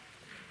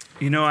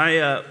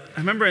I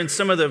remember in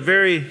some of the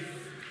very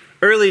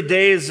early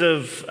days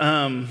of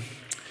some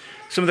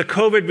of the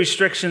COVID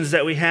restrictions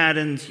that we had,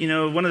 and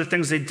one of the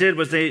things they did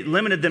was they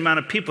limited the amount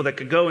of people that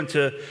could go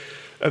into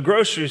a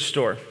grocery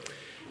store.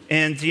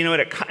 And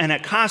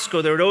at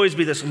Costco, there would always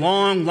be this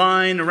long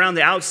line around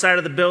the outside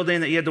of the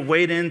building that you had to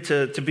wait in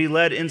to be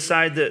led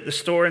inside the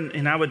store.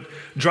 And I would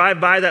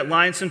drive by that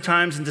line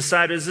sometimes and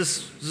decide, is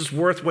this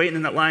worth waiting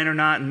in that line or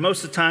not? And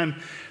most of the time,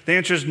 the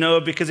answer is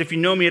no, because if you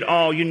know me at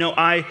all, you know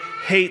I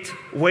hate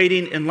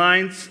waiting in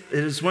lines. It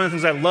is one of the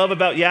things I love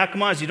about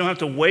Yakima is you don't have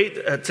to wait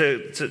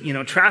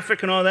to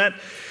traffic and all that.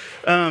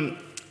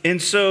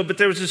 But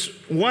there was this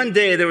one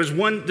day,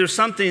 there's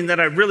something that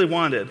I really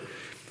wanted.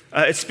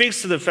 It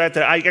speaks to the fact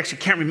that I actually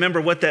can't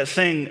remember what that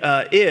thing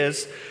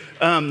is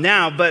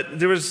now, but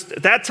there was,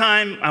 at that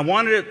time, I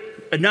wanted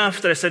it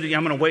enough that I said,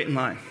 I'm going to wait in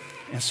line.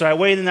 And so I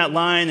waited in that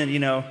line,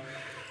 and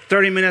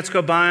 30 minutes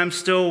go by, I'm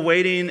still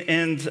waiting,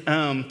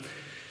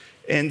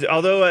 and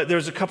although there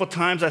was a couple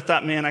times I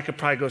thought, man, I could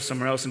probably go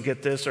somewhere else and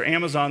get this, or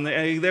Amazon,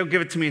 they'll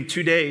give it to me in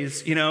 2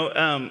 days,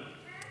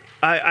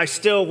 I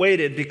still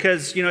waited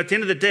because, at the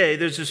end of the day,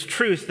 there's this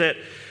truth that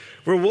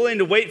we're willing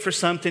to wait for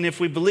something if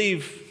we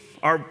believe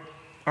our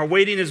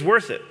waiting is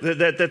worth it,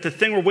 that the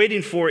thing we're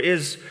waiting for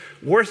is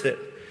worth it.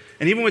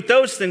 And even with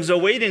those things, though,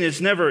 waiting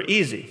is never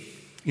easy.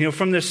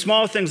 From the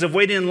small things of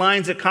waiting in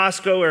lines at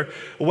Costco or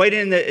waiting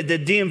in the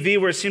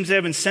DMV where it seems to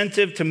have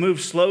incentive to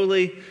move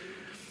slowly,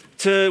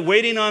 to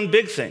waiting on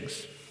big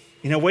things,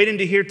 waiting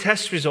to hear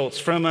test results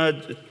from a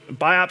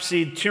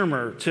biopsied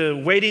tumor,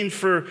 to waiting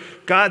for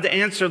God to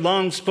answer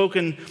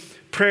long-spoken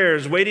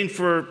prayers, waiting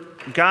for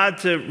God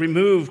to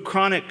remove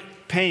chronic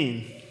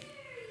pain.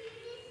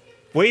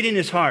 Waiting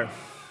is hard.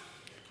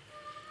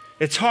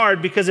 It's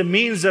hard because it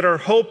means that our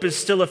hope is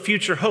still a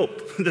future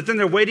hope. The thing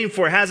they're waiting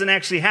for hasn't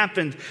actually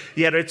happened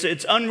yet.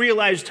 It's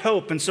unrealized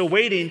hope, and so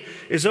waiting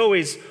is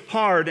always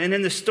hard. And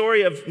in the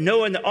story of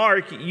Noah and the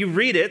ark, you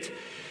read it,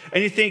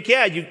 and you think,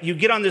 you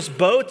get on this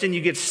boat and you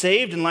get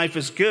saved and life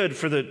is good.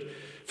 For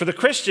the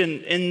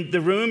Christian in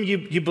the room,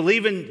 you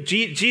believe in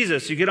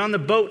Jesus. You get on the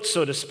boat,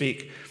 so to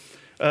speak,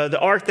 the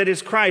ark that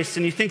is Christ,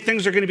 and you think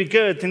things are going to be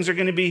good. Things are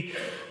going to be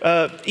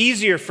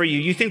easier for you.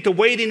 You think the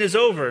waiting is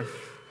over.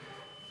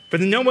 But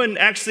then no one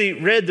actually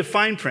read the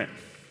fine print.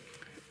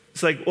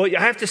 It's like,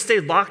 I have to stay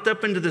locked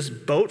up into this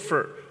boat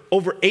for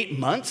over 8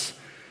 months?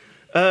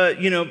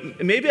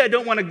 Maybe I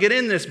don't want to get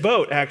in this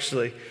boat,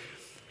 actually.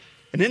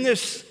 And in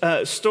this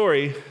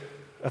story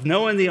of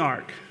Noah and the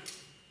ark,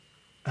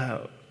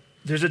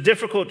 there's a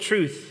difficult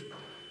truth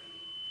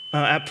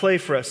at play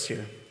for us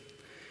here.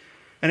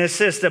 And it's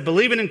this, that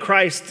believing in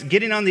Christ,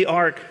 getting on the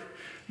ark,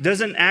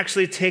 doesn't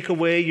actually take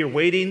away your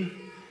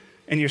waiting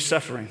and your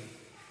suffering.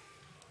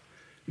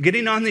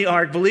 Getting on the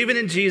ark, believing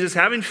in Jesus,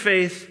 having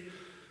faith,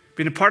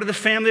 being a part of the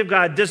family of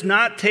God does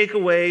not take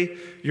away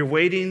your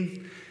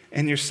waiting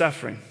and your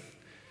suffering.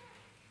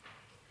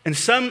 In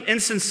some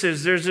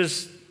instances, there's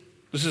this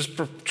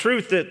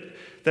truth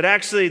that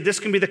actually this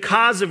can be the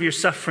cause of your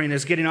suffering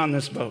is getting on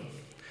this boat.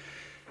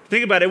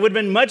 Think about it. It would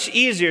have been much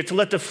easier to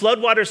let the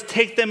floodwaters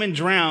take them and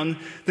drown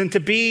than to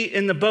be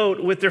in the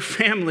boat with their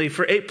family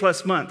for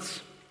 8+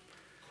 months.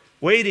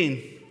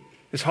 Waiting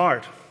is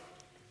hard.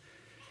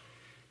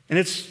 And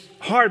it's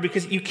hard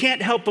because you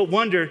can't help but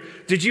wonder,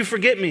 did you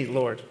forget me,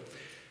 Lord?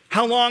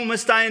 How long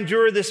must I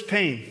endure this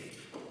pain?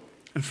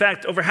 In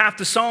fact, over half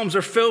the Psalms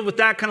are filled with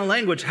that kind of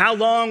language. How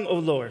long, O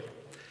Lord?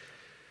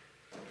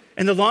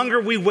 And the longer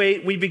we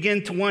wait, we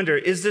begin to wonder,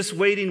 is this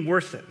waiting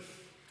worth it?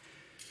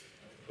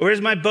 Or is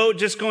my boat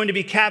just going to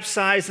be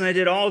capsized and I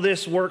did all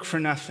this work for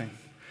nothing?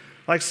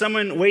 Like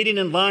someone waiting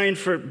in line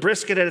for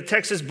brisket at a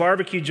Texas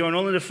barbecue joint,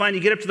 only to find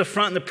you get up to the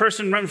front and the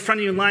person right in front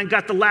of you in line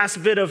got the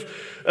last bit of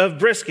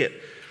brisket.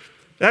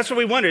 That's what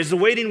we wonder. Is the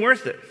waiting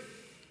worth it?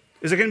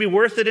 Is it going to be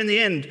worth it in the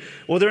end?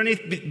 Will there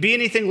be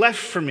anything left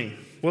for me?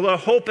 Will our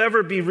hope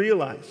ever be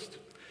realized?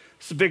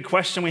 It's a big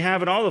question we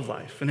have in all of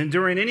life and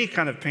enduring any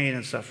kind of pain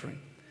and suffering.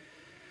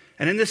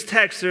 And in this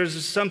text,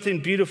 there's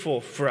something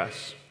beautiful for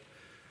us.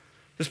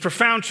 This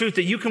profound truth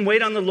that you can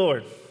wait on the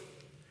Lord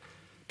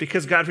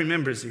because God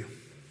remembers you.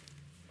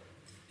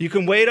 You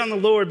can wait on the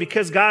Lord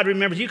because God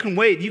remembers. You can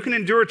wait. You can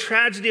endure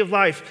tragedy of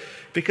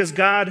life because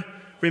God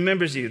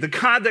remembers you. The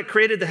God that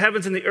created the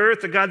heavens and the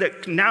earth, the God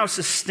that now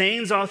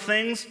sustains all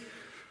things,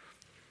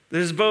 that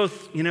is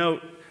both,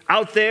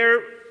 out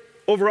there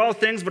over all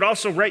things, but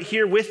also right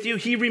here with you.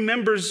 He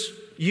remembers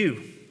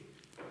you.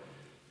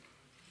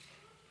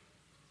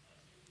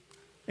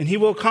 And he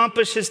will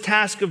accomplish his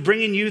task of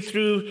bringing you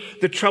through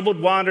the troubled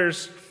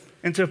waters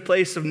into a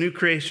place of new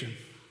creation,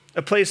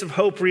 a place of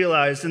hope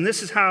realized. And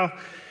this is how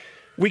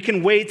we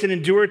can wait and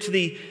endure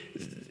to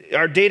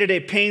our day-to-day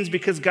pains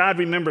because God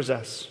remembers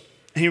us.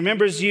 And he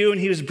remembers you,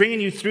 and he was bringing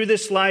you through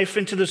this life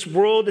into this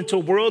world, into a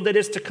world that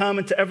is to come,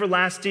 into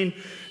everlasting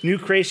new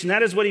creation.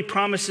 That is what he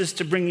promises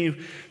to bring you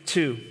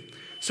to.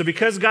 So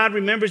because God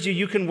remembers you,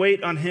 you can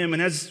wait on him.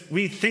 And as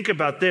we think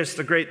about this,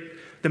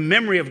 the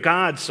memory of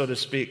God, so to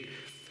speak,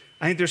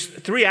 I think there's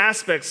 3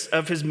 aspects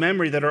of his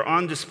memory that are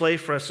on display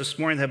for us this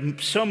morning that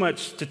have so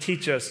much to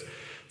teach us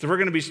that we're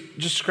going to be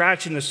just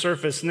scratching the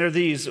surface, and they're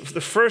these. The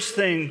first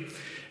thing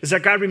is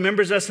that God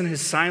remembers us in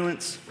his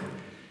silence.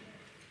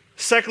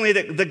 Secondly,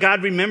 that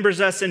God remembers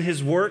us in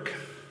his work.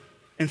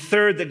 And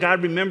third, that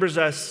God remembers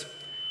us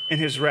in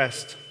his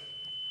rest.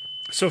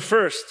 So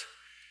first,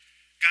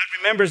 God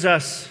remembers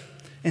us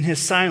in his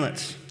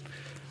silence.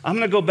 I'm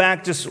going to go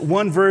back just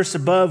one verse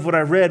above what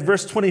I read.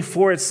 Verse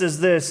 24, it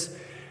says this.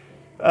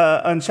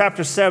 On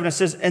chapter 7, it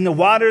says, and the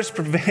waters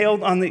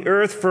prevailed on the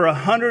earth for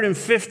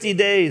 150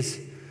 days.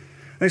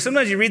 Like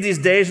sometimes you read these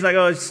days, you're like,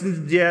 oh,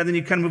 yeah, then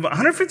you kind of move on.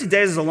 150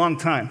 days is a long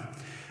time.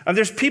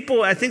 There's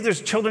people, I think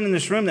there's children in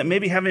this room that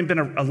maybe haven't been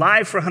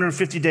alive for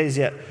 150 days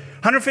yet.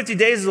 150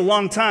 days is a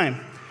long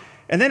time.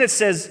 And then it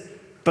says,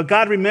 but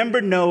God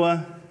remembered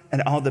Noah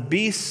and all the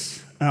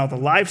beasts and all the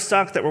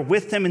livestock that were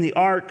with him in the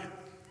ark.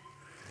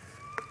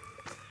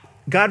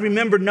 God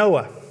remembered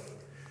Noah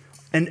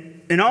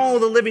and all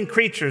the living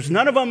creatures.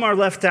 None of them are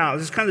left out.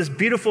 It's kind of this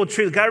beautiful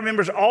truth. God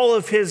remembers all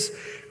of his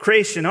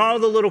creation, all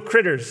the little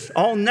critters,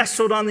 all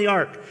nestled on the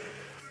ark,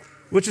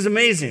 which is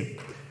amazing.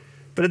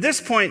 But at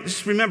this point,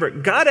 just remember,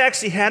 God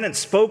actually hadn't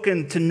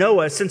spoken to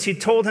Noah since he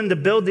told him to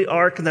build the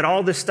ark and that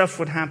all this stuff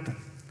would happen.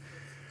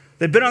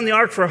 They've been on the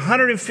ark for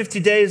 150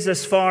 days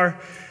thus far.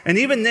 And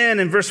even then,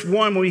 in verse 1,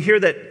 when we hear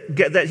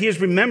that he is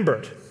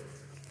remembered,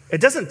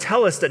 it doesn't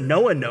tell us that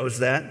Noah knows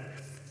that.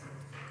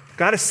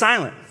 God is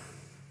silent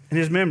in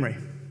his memory.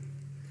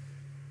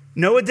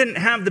 Noah didn't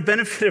have the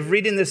benefit of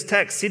reading this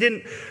text. He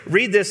didn't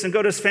read this and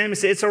go to his family and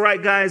say, it's all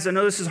right, guys, I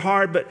know this is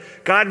hard, but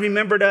God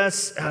remembered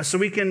us so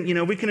we can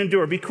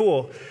endure, be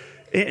cool.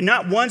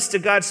 Not once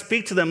did God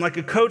speak to them like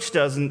a coach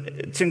does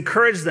and to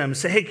encourage them,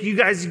 say, hey, you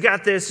guys, you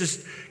got this,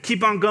 just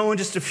keep on going,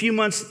 just a few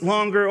months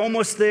longer,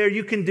 almost there,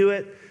 you can do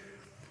it.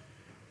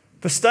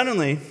 But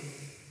suddenly,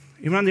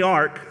 even on the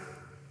ark,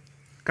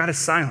 God is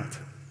silent.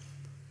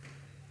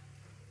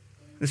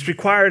 This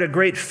required a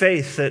great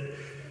faith that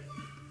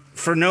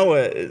for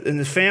Noah and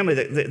his family,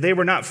 that they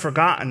were not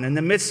forgotten. In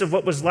the midst of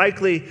what was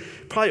likely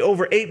probably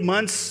over 8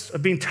 months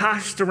of being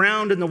tossed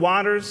around in the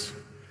waters,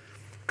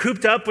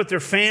 cooped up with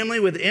their family,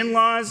 with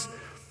in-laws,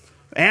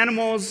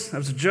 animals, that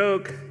was a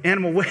joke,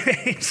 animal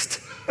waste.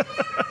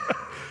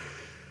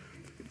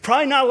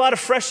 Probably not a lot of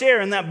fresh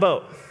air in that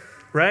boat,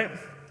 right?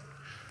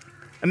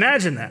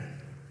 Imagine that.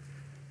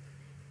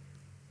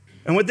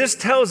 And what this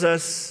tells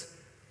us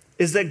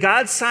is that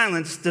God's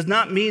silence does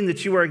not mean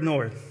that you are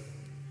ignored.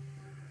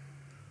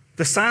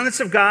 The silence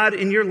of God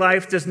in your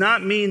life does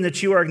not mean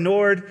that you are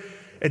ignored.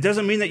 It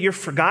doesn't mean that you're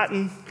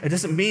forgotten. It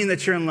doesn't mean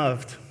that you're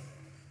unloved.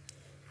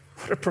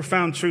 What a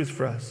profound truth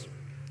for us.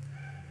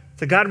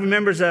 That God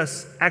remembers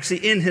us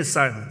actually in his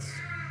silence.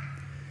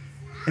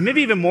 And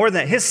maybe even more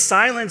than that, his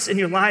silence in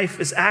your life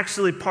is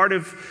actually part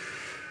of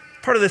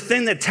the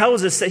thing that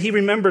tells us that he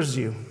remembers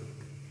you.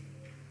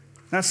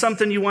 Not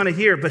something you want to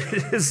hear, but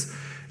it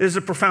is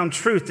a profound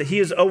truth that he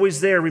is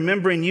always there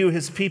remembering you,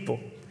 his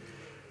people.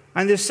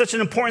 And there's such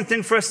an important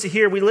thing for us to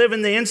hear. We live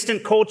in the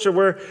instant culture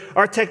where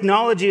our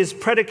technology is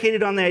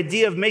predicated on the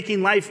idea of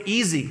making life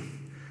easy.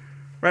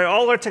 Right?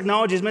 All our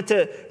technology is meant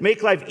to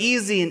make life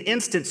easy and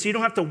instant, so you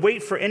don't have to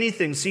wait for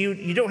anything, so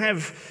you don't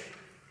have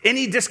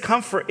any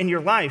discomfort in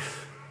your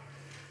life.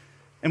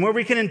 And where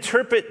we can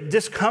interpret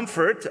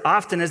discomfort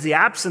often as the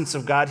absence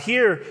of God,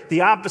 here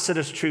the opposite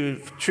is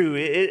true.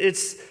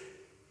 It's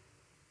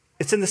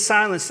in the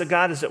silence that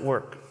God is at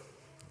work.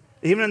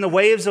 Even in the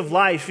waves of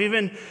life,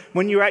 even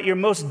when you're at your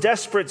most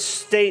desperate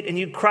state and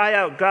you cry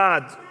out,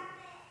 God,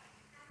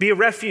 be a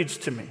refuge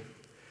to me.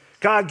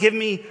 God, give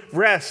me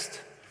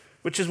rest,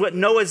 which is what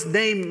Noah's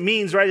name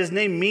means, right? His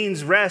name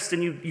means rest,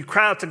 and you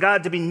cry out to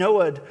God to be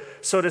Noah,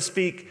 so to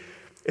speak.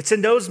 It's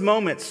in those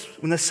moments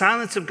when the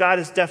silence of God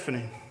is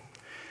deafening.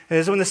 It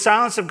is when the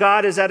silence of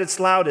God is at its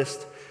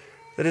loudest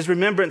that his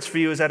remembrance for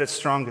you is at its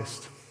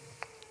strongest.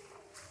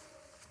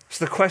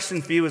 So the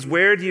question for you is,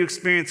 where do you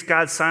experience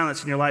God's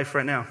silence in your life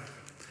right now?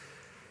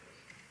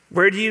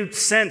 Where do you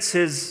sense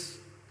his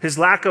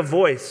lack of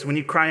voice when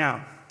you cry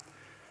out?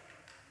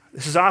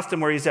 This is often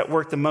where he's at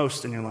work the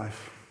most in your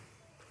life.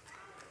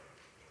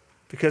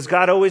 Because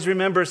God always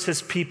remembers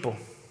his people.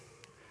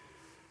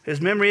 His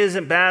memory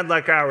isn't bad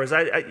like ours.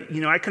 I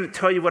couldn't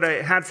tell you what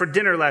I had for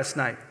dinner last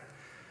night.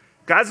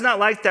 God's not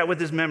like that with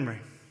his memory.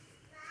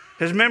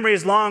 His memory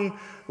is long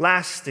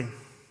lasting.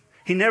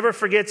 He never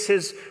forgets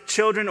his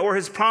children or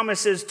his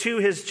promises to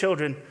his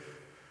children.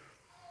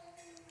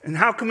 And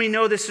how can we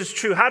know this is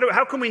true?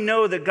 How can we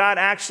know that God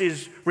actually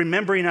is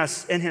remembering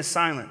us in his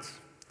silence?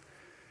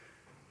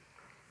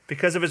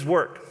 Because of his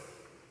work.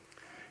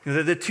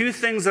 The two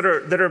things that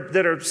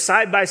are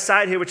side by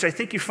side here, which I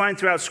think you find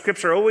throughout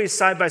Scripture, are always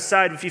side by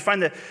side. If you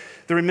find that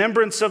the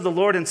remembrance of the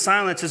Lord in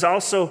silence is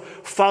also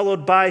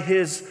followed by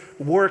his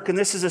work. And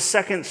this is a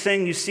second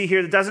thing you see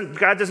here.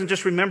 God doesn't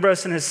just remember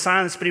us in his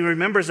silence, but he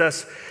remembers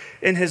us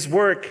in his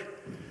work.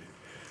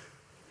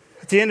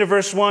 At the end of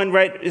verse 1,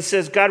 right, it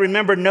says, God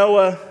remembered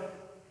Noah,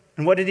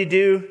 and what did he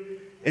do?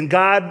 And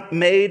God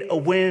made a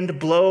wind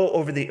blow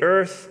over the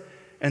earth,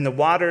 and the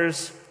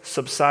waters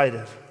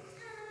subsided.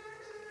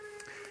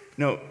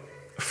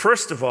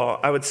 First of all,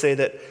 I would say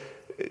that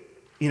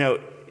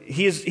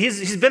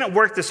he's been at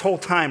work this whole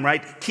time,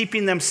 right?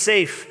 Keeping them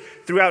safe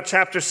throughout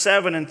chapter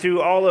 7 and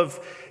through all of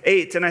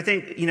 8. And I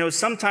think,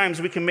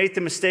 sometimes we can make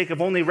the mistake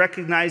of only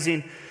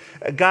recognizing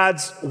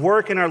God's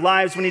work in our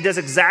lives when he does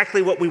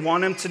exactly what we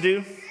want him to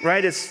do,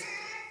 right? It's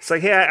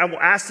like, hey, I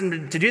asked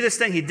him to do this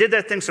thing. He did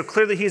that thing, so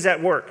clearly he's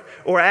at work.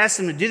 Or I asked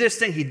him to do this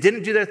thing. He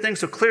didn't do that thing,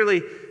 so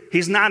clearly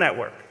he's not at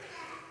work.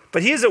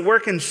 But he is at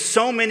work in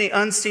so many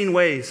unseen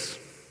ways,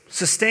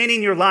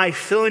 sustaining your life,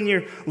 filling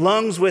your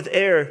lungs with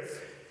air.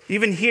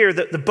 Even here,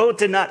 the boat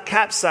did not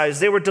capsize.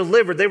 They were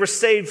delivered. They were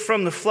saved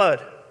from the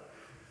flood.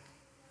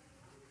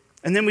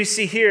 And then we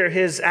see here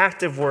his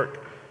active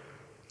work.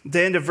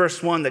 The end of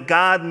verse 1, that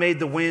God made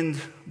the wind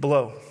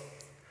blow.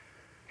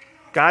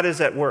 God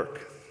is at work.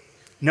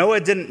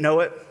 Noah didn't know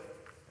it.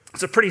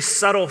 It's a pretty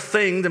subtle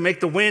thing to make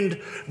the wind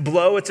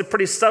blow. It's a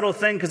pretty subtle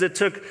thing because it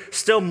took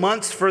still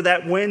months for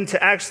that wind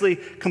to actually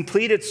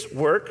complete its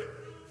work.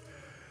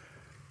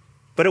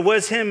 But it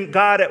was him,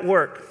 God, at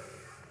work.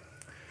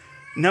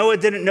 Noah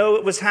didn't know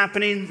it was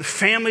happening. The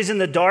family's in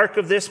the dark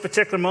of this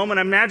particular moment.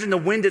 I imagine the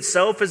wind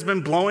itself has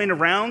been blowing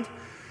around.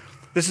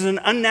 This is an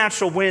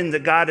unnatural wind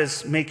that God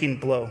is making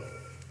blow.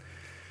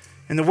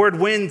 And the word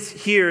wind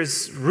here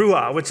is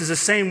ruah, which is the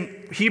same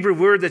Hebrew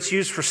word that's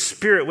used for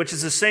spirit, which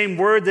is the same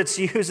word that's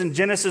used in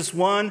Genesis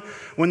 1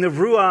 when the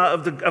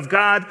ruah of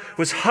God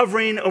was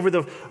hovering over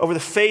the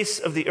face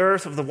of the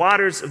earth, of the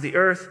waters of the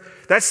earth.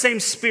 That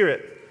same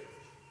spirit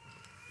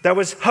that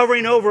was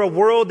hovering over a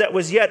world that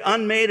was yet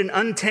unmade and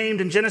untamed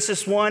in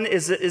Genesis 1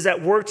 is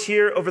at work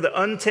here over the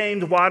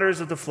untamed waters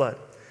of the flood.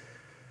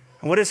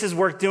 And what is his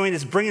work doing?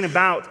 Is bringing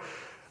about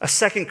a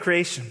second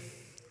creation.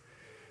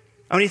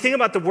 And when you think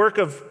about the work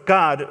of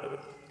God,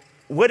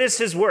 what is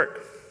his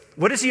work?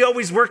 What is he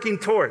always working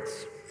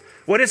towards?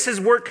 What is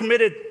his work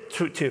committed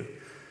to?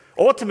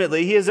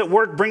 Ultimately, he is at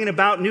work bringing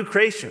about new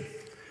creation.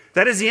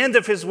 That is the end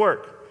of his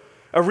work,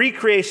 a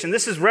recreation.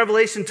 This is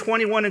Revelation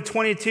 21 and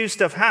 22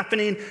 stuff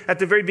happening at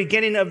the very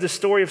beginning of the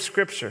story of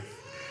Scripture.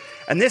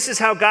 And this is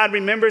how God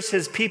remembers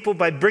his people,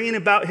 by bringing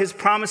about his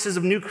promises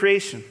of new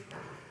creation,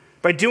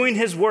 by doing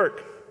his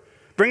work,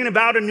 bringing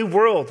about a new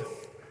world.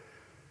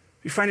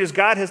 You find as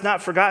God has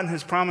not forgotten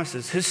his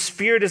promises. His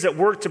spirit is at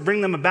work to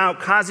bring them about,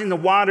 causing the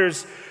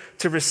waters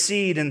to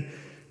recede. And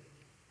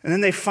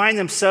then they find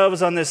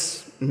themselves on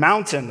this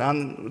mountain,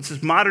 on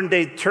this modern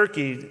day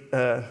Turkey.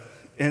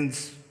 And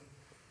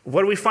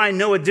what do we find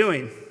Noah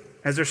doing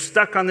as they're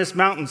stuck on this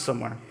mountain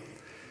somewhere?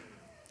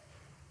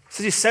 It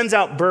says he sends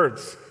out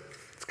birds.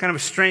 It's kind of a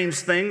strange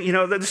thing.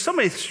 There's so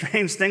many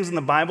strange things in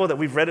the Bible that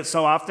we've read it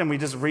so often, we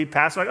just read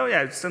past, like, oh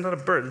yeah, send out a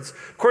bird.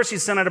 Of course you'd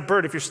send out a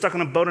bird if you're stuck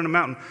on a boat on a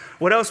mountain.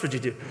 What else would you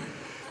do?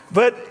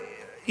 But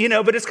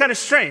it's kind of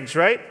strange,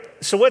 right?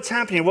 So what's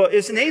happening? Well,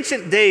 in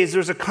ancient days,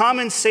 there's a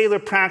common sailor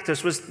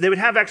practice was they would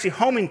have actually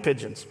homing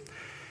pigeons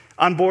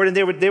on board, and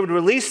they would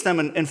release them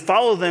and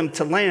follow them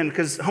to land,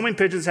 because homing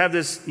pigeons have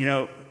this,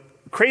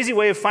 crazy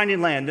way of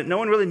finding land that no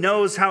one really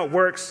knows how it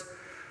works.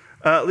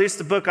 At least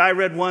the book I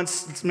read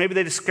once, maybe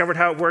they discovered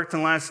how it worked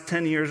in the last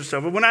 10 years or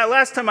so. But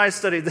last time I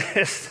studied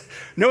this,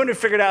 no one had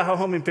figured out how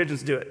homing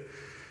pigeons do it.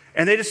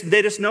 And they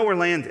just know where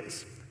land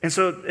is. And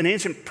so an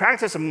ancient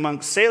practice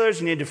among sailors,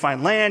 you need to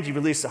find land, you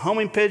release the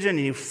homing pigeon,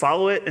 and you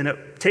follow it, and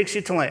it takes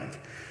you to land.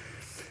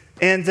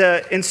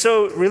 And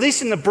so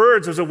releasing the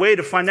birds was a way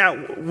to find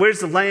out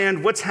where's the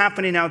land, what's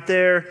happening out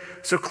there.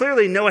 So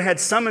clearly Noah had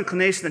some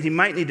inclination that he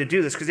might need to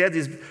do this because he had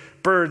these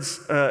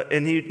birds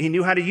and he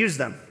knew how to use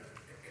them.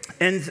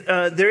 And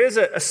there is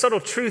a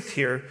subtle truth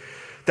here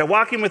that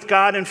walking with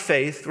God in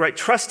faith, right,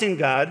 trusting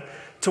God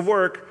to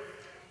work,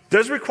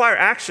 does require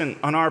action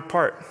on our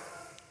part.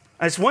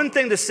 It's one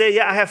thing to say,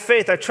 yeah, I have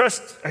faith. I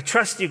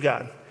trust you,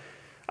 God.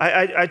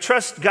 I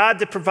trust God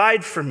to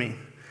provide for me.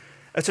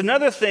 It's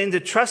another thing to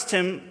trust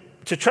him,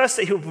 to trust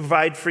that he will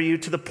provide for you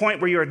to the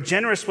point where you are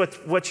generous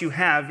with what you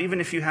have,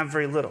 even if you have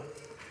very little.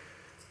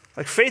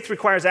 Like faith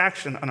requires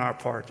action on our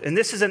part. And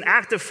this is an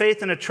act of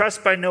faith and a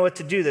trust by Noah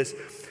to do this.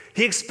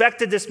 He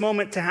expected this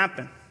moment to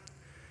happen.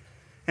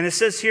 And it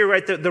says here,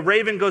 right, the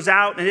raven goes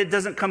out and it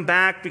doesn't come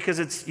back because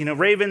it's,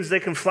 ravens,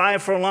 they can fly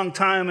for a long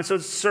time. And so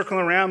it's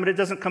circling around, but it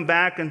doesn't come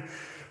back. And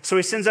so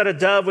he sends out a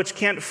dove, which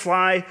can't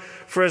fly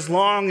for as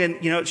long.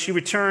 And, she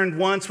returned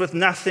once with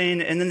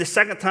nothing. And then the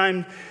second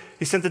time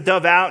he sent the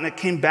dove out and it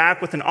came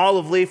back with an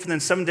olive leaf. And then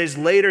 7 days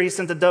later, he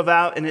sent the dove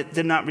out and it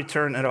did not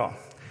return at all.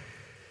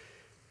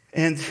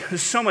 And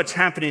there's so much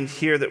happening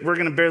here that we're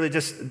going to barely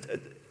just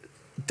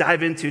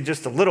dive into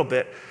just a little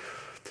bit.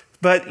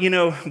 But,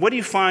 what do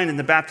you find in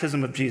the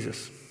baptism of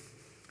Jesus?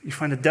 You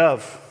find a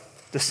dove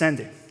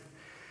descending.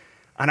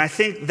 And I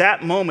think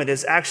that moment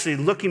is actually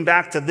looking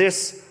back to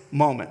this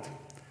moment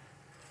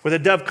where the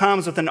dove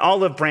comes with an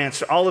olive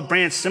branch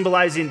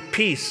symbolizing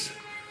peace.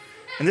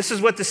 And this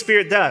is what the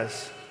Spirit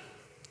does,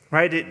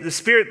 right? The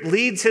Spirit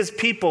leads his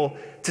people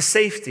to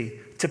safety,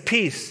 to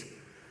peace,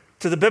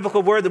 to the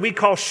biblical word that we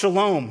call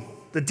shalom,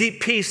 the deep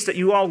peace that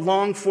you all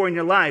long for in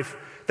your life.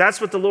 That's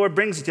what the Lord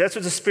brings you to. That's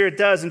what the Spirit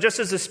does. And just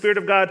as the Spirit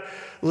of God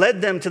led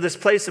them to this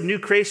place of new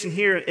creation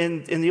here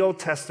in the Old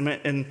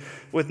Testament and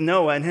with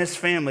Noah and his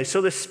family,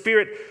 so the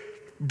Spirit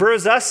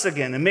births us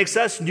again and makes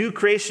us new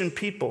creation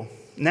people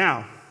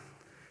now.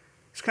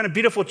 It's kind of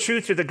beautiful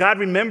truth here that God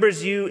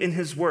remembers you in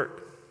his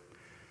work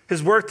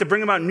to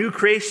bring about new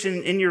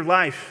creation in your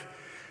life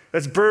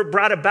that's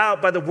brought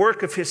about by the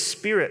work of his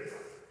Spirit.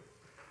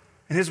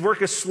 And his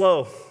work is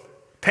slow,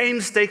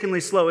 painstakingly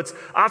slow. It's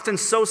often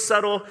so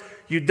subtle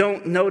you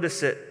don't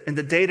notice it in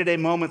the day-to-day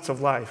moments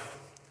of life.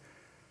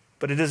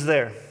 But it is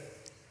there.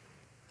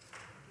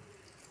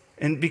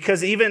 And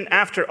because even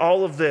after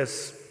all of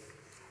this,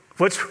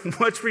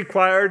 what's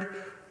required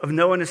of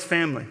Noah and his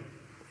family?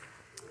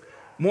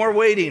 More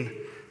waiting,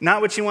 not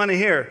what you want to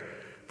hear.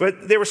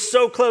 But they were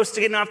so close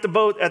to getting off the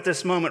boat at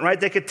this moment, right?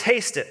 They could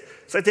taste it.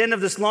 It's like the end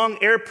of this long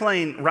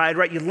airplane ride,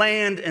 right? You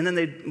land, and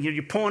then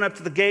you're pulling up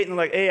to the gate, and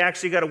they're like, hey,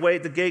 actually, you got to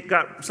wait. The gate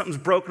something's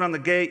broken on the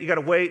gate. You got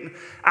to wait. An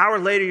hour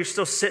later, you're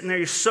still sitting there.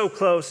 You're so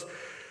close.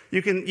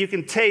 You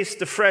can taste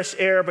the fresh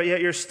air, but yet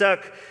you're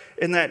stuck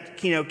in that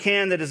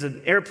can that is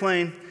an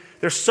airplane.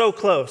 They're so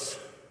close.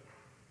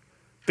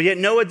 But yet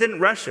Noah didn't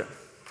rush it.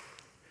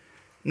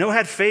 Noah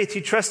had faith.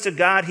 He trusted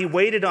God. He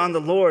waited on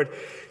the Lord.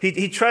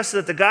 He trusted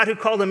that the God who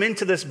called him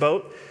into this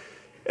boat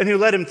and who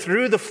led him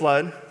through the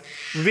flood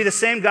would be the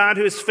same God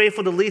who is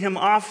faithful to lead him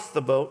off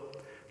the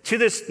boat to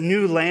this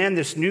new land,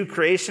 this new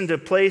creation, to a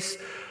place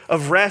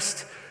of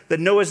rest that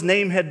Noah's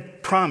name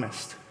had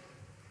promised.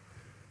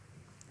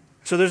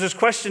 So there's this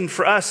question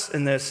for us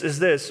in this, is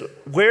this: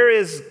 where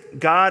is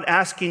God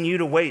asking you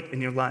to wait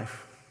in your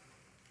life?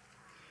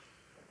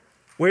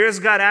 Where is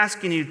God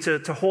asking you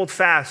to hold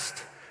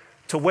fast,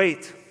 to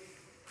wait?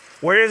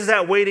 Where is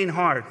that waiting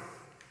hard?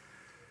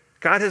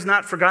 God has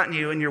not forgotten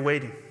you in your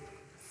waiting.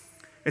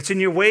 It's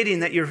in your waiting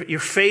that your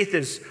faith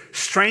is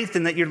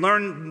strengthened, that you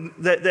learn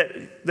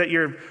that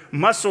your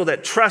muscle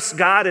that trusts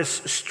God is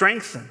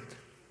strengthened.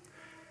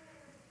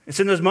 It's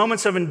in those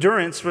moments of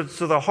endurance,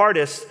 which are the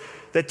hardest,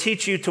 that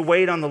teach you to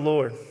wait on the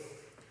Lord.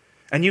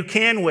 And you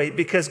can wait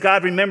because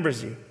God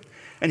remembers you.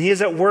 And he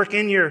is at work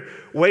in your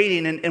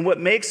waiting. And what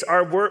makes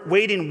our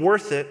waiting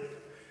worth it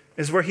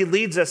is where he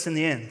leads us in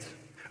the end.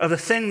 Of the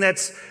thing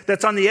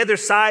that's on the other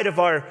side of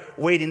our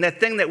waiting, that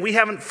thing that we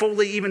haven't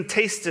fully even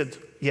tasted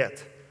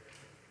yet,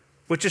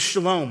 which is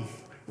shalom,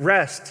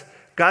 rest.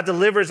 God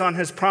delivers on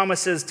his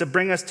promises to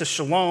bring us to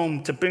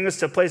shalom, to bring us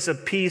to a place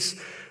of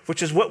peace,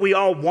 which is what we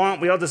all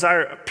want. We all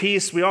desire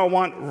peace. We all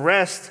want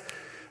rest.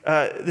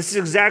 This is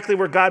exactly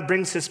where God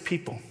brings his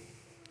people.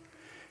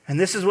 And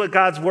this is what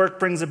God's work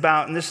brings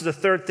about. And this is the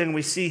third thing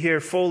we see here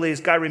fully,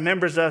 is God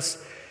remembers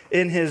us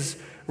in his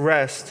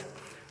rest.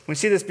 We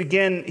see this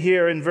begin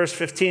here in verse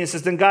 15. It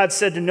says, then God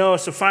said to Noah,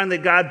 so finally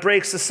God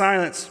breaks the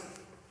silence.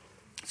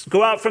 So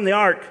go out from the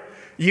ark,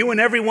 you and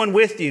everyone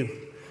with you,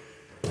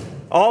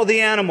 all the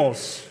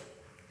animals.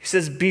 He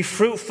says, be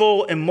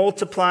fruitful and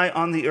multiply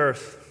on the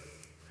earth.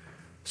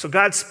 So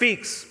God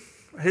speaks.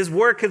 His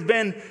work has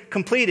been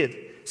completed.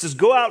 He says,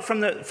 go out from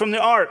the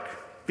ark,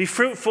 be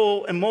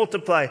fruitful and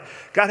multiply.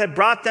 God had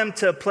brought them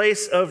to a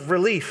place of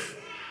relief.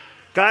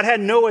 God had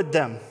knowed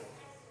them.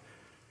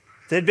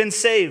 They had been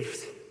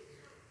saved.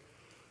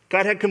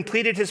 God had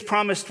completed his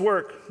promised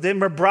work. They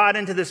were brought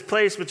into this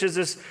place, which is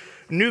this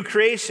new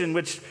creation,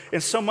 which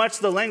in so much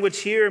the language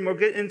here, and we'll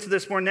get into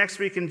this more next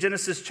week in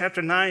Genesis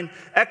chapter 9,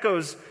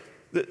 echoes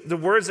the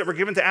words that were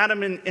given to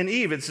Adam and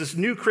Eve. It's this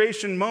new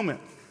creation moment,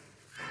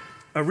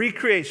 a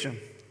recreation.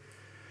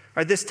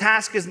 All right, this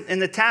task is,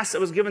 and the task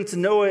that was given to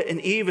Noah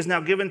and Eve is now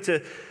given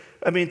to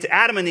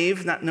Adam and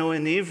Eve, not Noah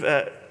and Eve.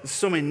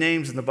 So many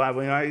names in the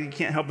Bible, you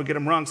can't help but get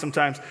them wrong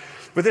sometimes.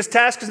 But this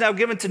task is now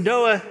given to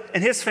Noah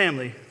and his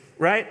family,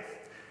 right?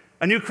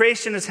 A new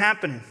creation is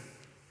happening.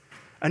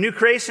 A new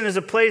creation is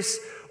a place,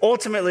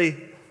 ultimately,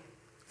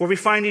 where we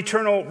find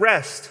eternal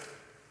rest.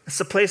 It's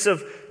a place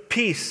of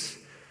peace.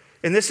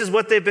 And this is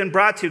what they've been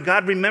brought to.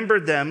 God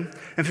remembered them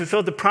and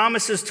fulfilled the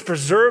promises to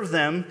preserve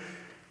them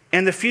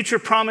and the future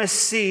promised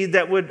seed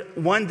that would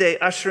one day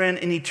usher in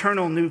an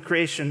eternal new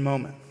creation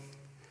moment.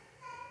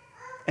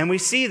 And we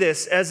see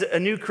this as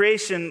a new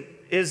creation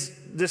is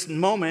this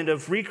moment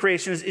of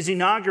recreation is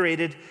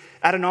inaugurated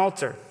at an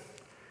altar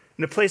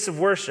in a place of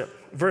worship.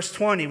 Verse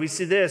 20, we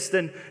see this.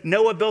 Then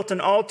Noah built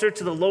an altar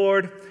to the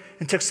Lord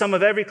and took some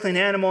of every clean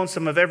animal and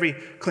some of every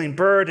clean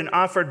bird and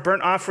offered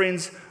burnt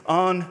offerings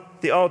on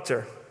the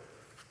altar.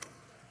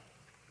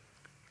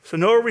 So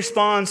Noah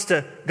responds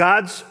to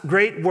God's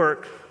great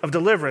work of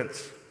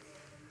deliverance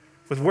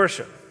with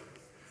worship.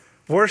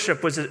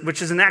 Worship,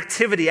 which is an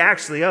activity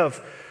actually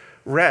of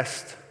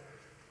rest.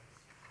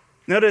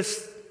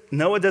 Notice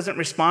Noah doesn't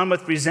respond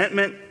with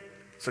resentment.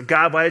 So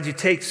God, why did you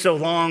take so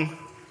long?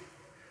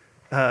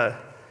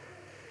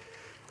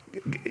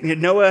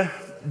 Noah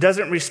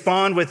doesn't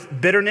respond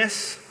with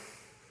bitterness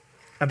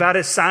about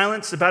his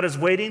silence, about his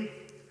waiting.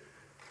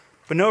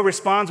 But Noah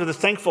responds with a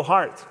thankful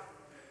heart.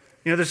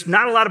 There's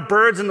not a lot of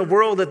birds in the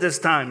world at this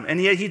time.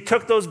 And yet he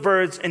took those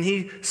birds and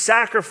he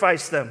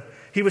sacrificed them.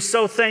 He was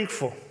so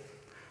thankful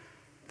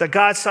that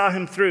God saw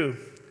him through.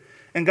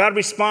 And God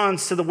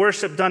responds to the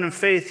worship done in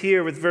faith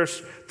here with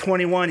verse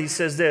 21. He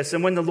says this,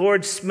 "And when the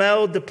Lord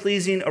smelled the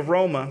pleasing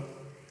aroma,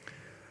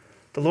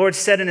 the Lord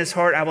said in his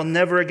heart, I will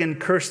never again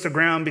curse the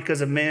ground because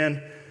of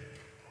man,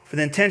 for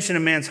the intention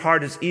of man's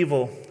heart is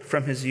evil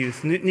from his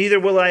youth. Neither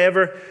will I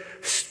ever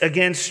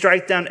again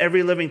strike down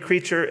every living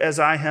creature as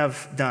I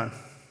have done."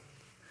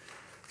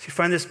 So you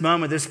find this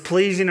moment, this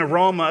pleasing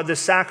aroma of this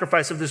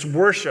sacrifice, of this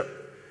worship,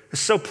 is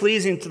so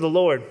pleasing to the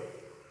Lord.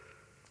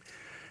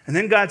 And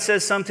then God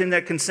says something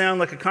that can sound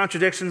like a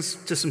contradiction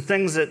to some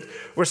things that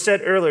were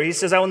said earlier. He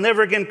says, "I will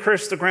never again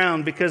curse the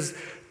ground because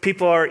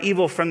people are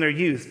evil from their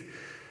youth."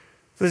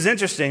 This is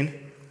interesting,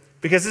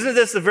 because isn't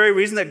this the very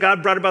reason that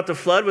God brought about the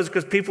flood, was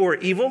because people were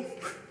evil,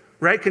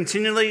 right?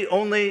 Continually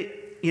only,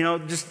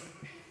 just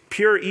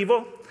pure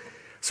evil.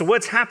 So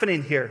what's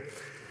happening here?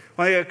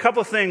 Well, a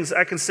couple things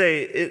I can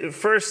say.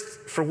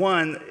 First, for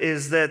one,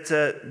 is that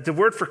the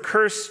word for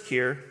curse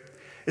here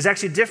is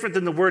actually different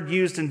than the word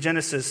used in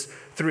Genesis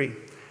 3.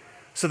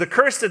 So the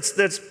curse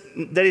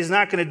that he's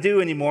not going to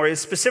do anymore is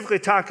specifically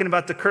talking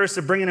about the curse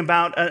of bringing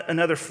about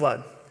another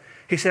flood.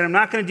 He said, "I'm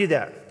not going to do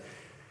that."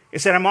 He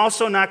said, "I'm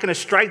also not going to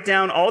strike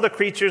down all the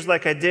creatures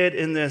like I did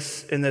in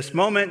this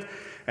moment."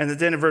 And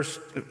then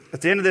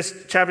at the end of this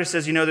chapter, it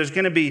says, there's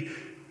going to be,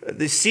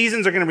 the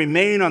seasons are going to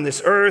remain on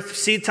this earth,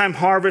 seed time,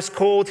 harvest,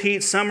 cold,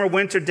 heat, summer,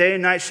 winter, day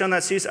and night shall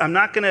not cease. I'm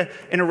not going to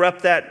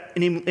interrupt that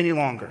any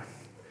longer.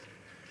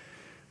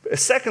 But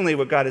secondly,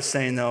 what God is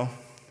saying, though,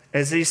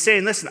 is he's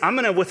saying, listen, I'm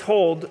going to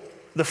withhold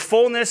the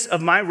fullness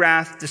of my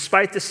wrath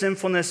despite the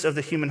sinfulness of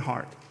the human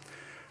heart.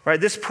 Right?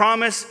 This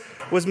promise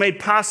was made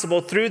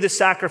possible through the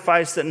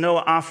sacrifice that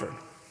Noah offered.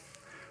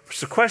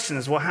 So the question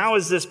is, well, how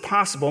is this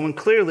possible when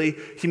clearly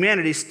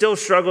humanity still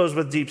struggles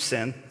with deep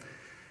sin?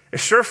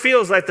 It sure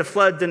feels like the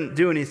flood didn't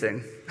do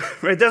anything.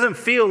 Right? It doesn't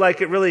feel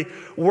like it really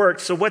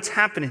worked. So what's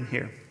happening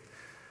here?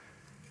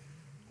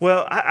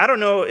 Well, I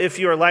don't know if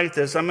you are like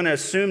this. I'm going to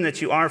assume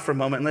that you are for a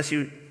moment, unless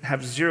you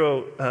have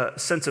zero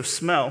sense of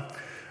smell.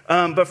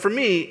 But for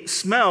me,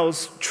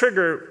 smells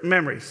trigger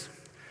memories.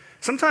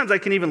 Sometimes I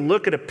can even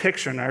look at a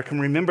picture and I can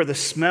remember the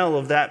smell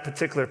of that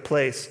particular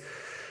place.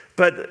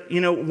 But,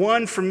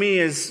 one for me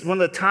is,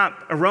 one of the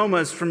top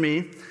aromas for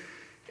me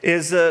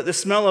is the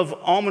smell of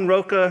almond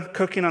roca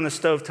cooking on the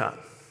stovetop.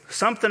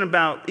 Something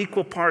about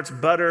equal parts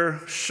butter,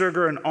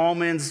 sugar, and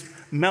almonds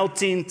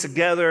melting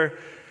together.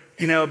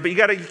 But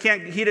you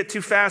can't heat it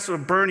too fast or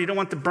it'll burn. You don't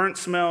want the burnt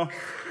smell.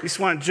 You just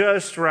want it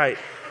just right.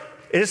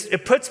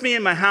 It puts me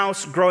in my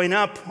house growing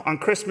up on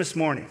Christmas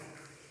morning.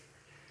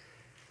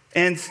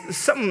 And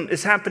something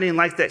is happening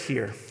like that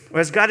here.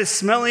 As God is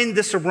smelling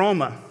this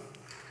aroma,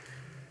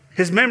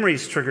 his memory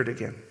is triggered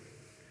again.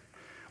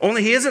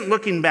 Only he isn't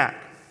looking back.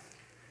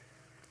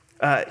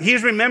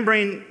 He's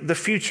remembering the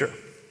future.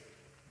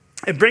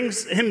 It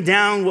brings him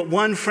down what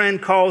one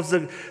friend calls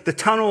the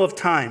tunnel of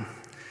time.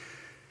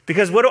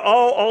 Because what do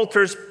all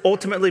altars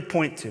ultimately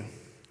point to?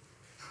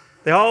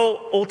 They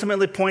all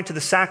ultimately point to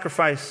the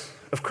sacrifice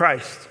of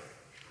Christ.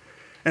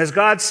 And as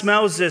God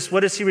smells this, what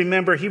does he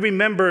remember? He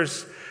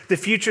remembers the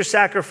future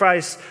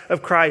sacrifice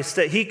of Christ,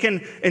 that he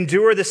can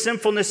endure the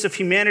sinfulness of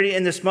humanity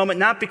in this moment,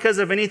 not because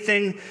of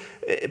anything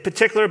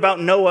particular about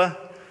Noah,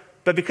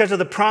 but because of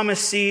the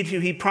promised seed who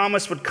he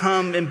promised would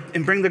come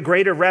and bring the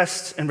greater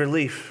rest and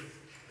relief.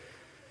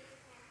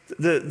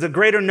 The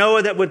greater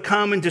Noah that would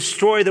come and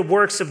destroy the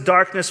works of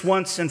darkness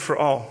once and for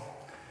all.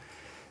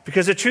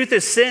 Because the truth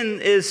is, sin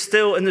is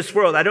still in this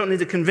world. I don't need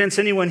to convince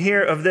anyone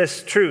here of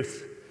this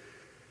truth.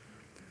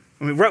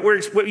 I mean,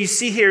 what you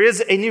see here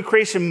is a new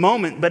creation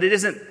moment, but it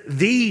isn't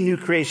the new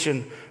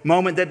creation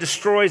moment that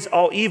destroys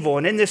all evil.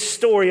 And in this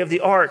story of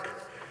the ark,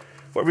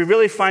 what we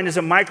really find is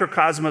a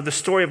microcosm of the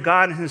story of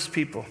God and his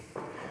people.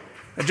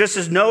 And just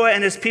as Noah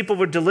and his people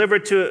were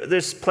delivered to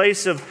this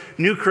place of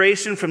new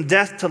creation from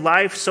death to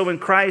life, so in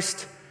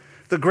Christ,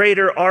 the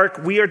greater ark,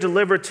 we are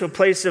delivered to a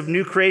place of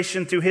new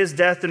creation through his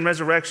death and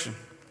resurrection.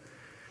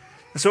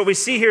 And so what we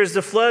see here is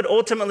the flood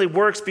ultimately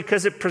works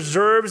because it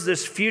preserves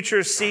this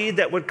future seed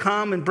that would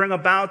come and bring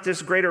about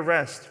this greater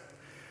rest.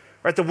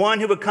 Right? The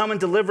one who would come and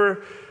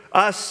deliver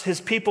us,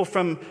 his people,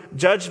 from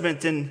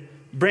judgment and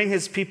bring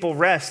his people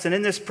rest. And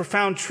in this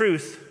profound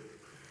truth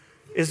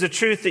is the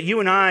truth that you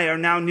and I are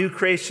now new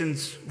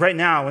creations right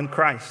now in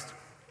Christ.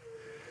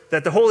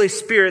 That the Holy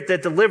Spirit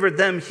that delivered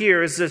them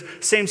here is the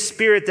same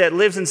Spirit that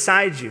lives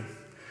inside you.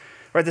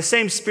 Right? The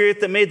same Spirit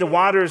that made the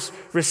waters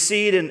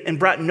recede and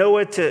brought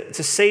Noah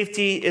to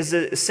safety is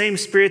the same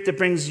Spirit that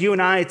brings you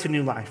and I to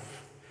new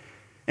life.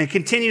 And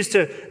continues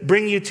to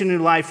bring you to new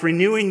life,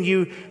 renewing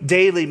you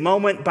daily,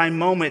 moment by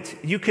moment.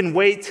 You can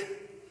wait.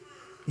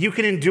 You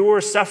can endure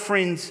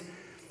sufferings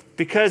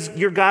because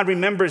your God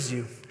remembers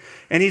you.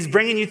 And he's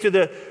bringing you through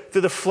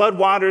the flood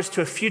waters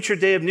to a future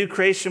day of new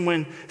creation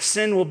when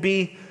sin will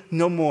be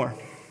no more.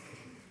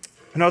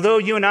 And although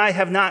you and I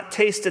have not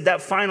tasted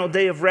that final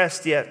day of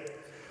rest yet,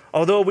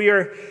 although we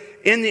are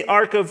in the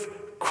ark of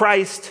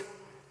Christ,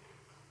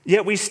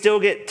 yet we still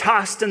get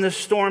tossed in the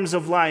storms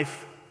of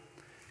life,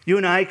 you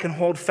and I can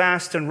hold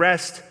fast and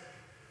rest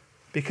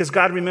because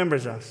God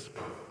remembers us.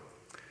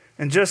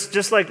 And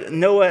just like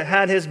Noah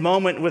had his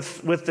moment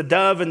with the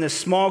dove and this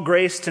small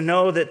grace to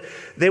know that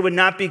they would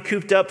not be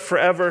cooped up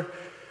forever,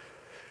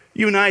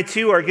 you and I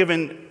too are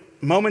given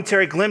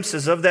momentary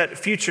glimpses of that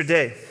future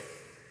day.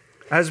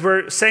 As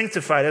we're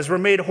sanctified, as we're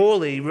made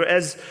holy,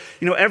 as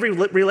every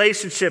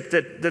relationship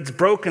that's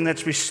broken,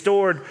 that's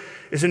restored,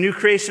 is a new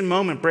creation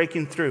moment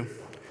breaking through.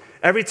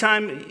 Every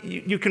time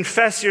you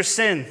confess your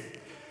sin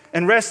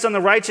and rest on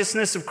the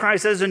righteousness of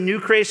Christ, that is a new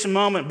creation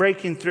moment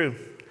breaking through.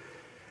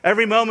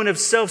 Every moment of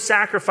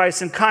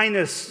self-sacrifice and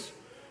kindness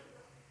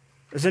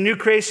is a new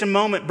creation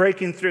moment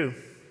breaking through.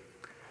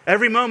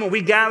 Every moment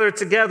we gather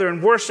together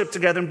and worship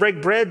together and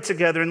break bread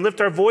together and lift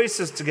our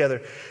voices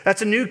together,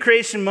 that's a new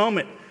creation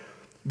moment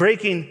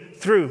breaking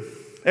through.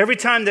 Every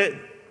time that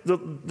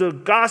the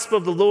gospel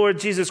of the Lord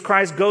Jesus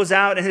Christ goes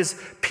out and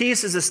his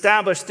peace is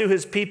established through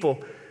his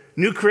people,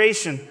 new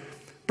creation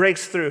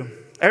breaks through.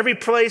 Every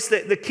place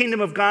that the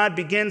kingdom of God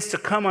begins to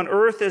come on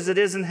earth as it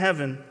is in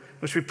heaven,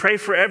 which we pray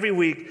for every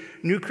week,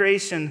 new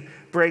creation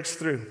breaks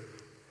through.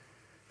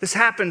 This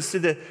happens to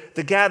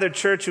the gathered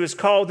church who is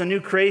called the new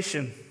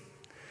creation.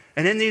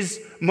 And in these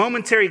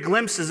momentary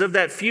glimpses of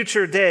that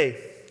future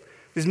day,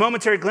 these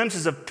momentary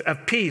glimpses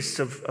of peace,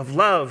 of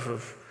love,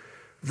 of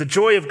the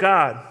joy of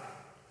God,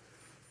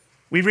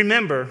 we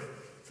remember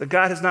that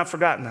God has not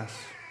forgotten us.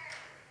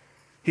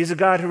 He's a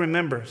God who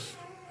remembers.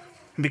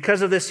 And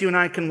because of this, you and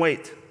I can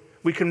wait.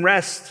 We can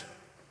rest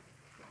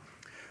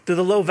through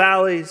the low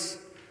valleys,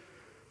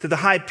 to the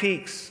high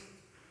peaks.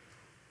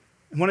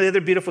 And one of the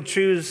other beautiful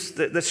truths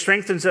that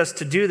strengthens us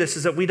to do this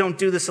is that we don't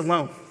do this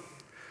alone.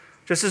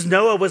 Just as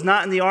Noah was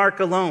not in the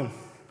ark alone.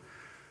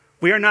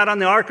 We are not on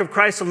the ark of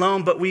Christ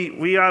alone, but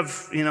we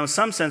have, in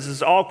some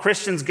senses, all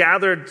Christians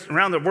gathered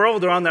around the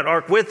world are on that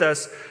ark with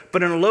us.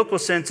 But in a local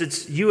sense,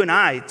 it's you and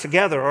I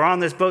together are on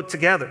this boat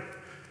together.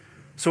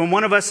 So when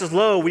one of us is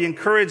low, we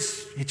encourage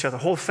each other,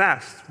 hold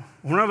fast.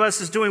 When one of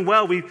us is doing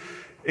well, we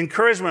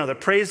encourage one another.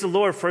 Praise the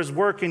Lord for his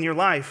work in your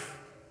life.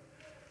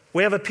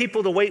 We have a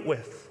people to wait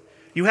with.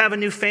 You have a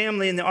new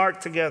family in the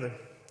ark together.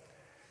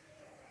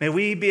 May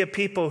we be a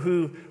people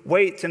who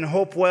wait and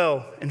hope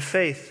well in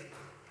faith.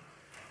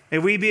 May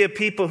we be a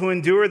people who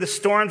endure the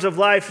storms of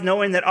life,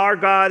 knowing that our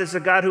God is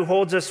a God who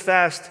holds us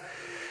fast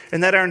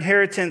and that our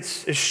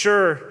inheritance is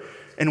sure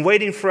and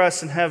waiting for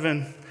us in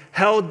heaven,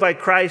 held by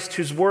Christ,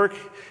 whose work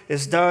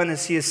is done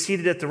as he is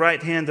seated at the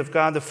right hand of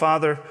God the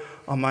Father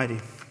Almighty.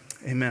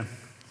 Amen.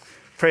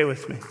 Pray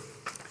with me.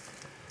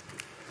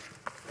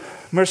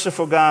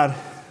 Merciful God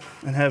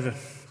in heaven,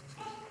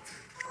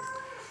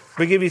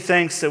 we give you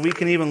thanks that we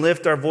can even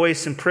lift our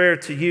voice in prayer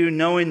to you,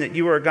 knowing that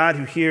you are a God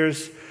who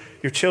hears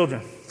your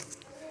children.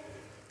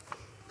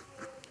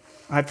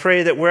 I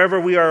pray that wherever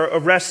we are a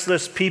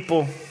restless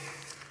people,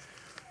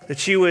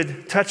 that you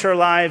would touch our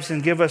lives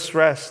and give us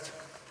rest.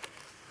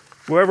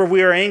 Wherever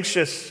we are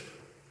anxious,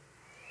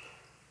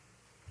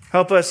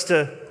 help us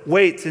to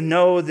wait and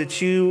know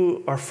that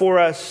you are for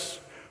us,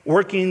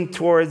 working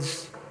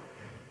towards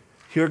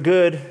your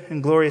good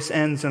and glorious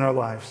ends in our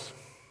lives.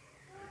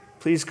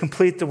 Please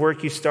complete the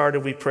work you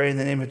started, we pray in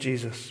the name of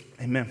Jesus.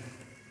 Amen.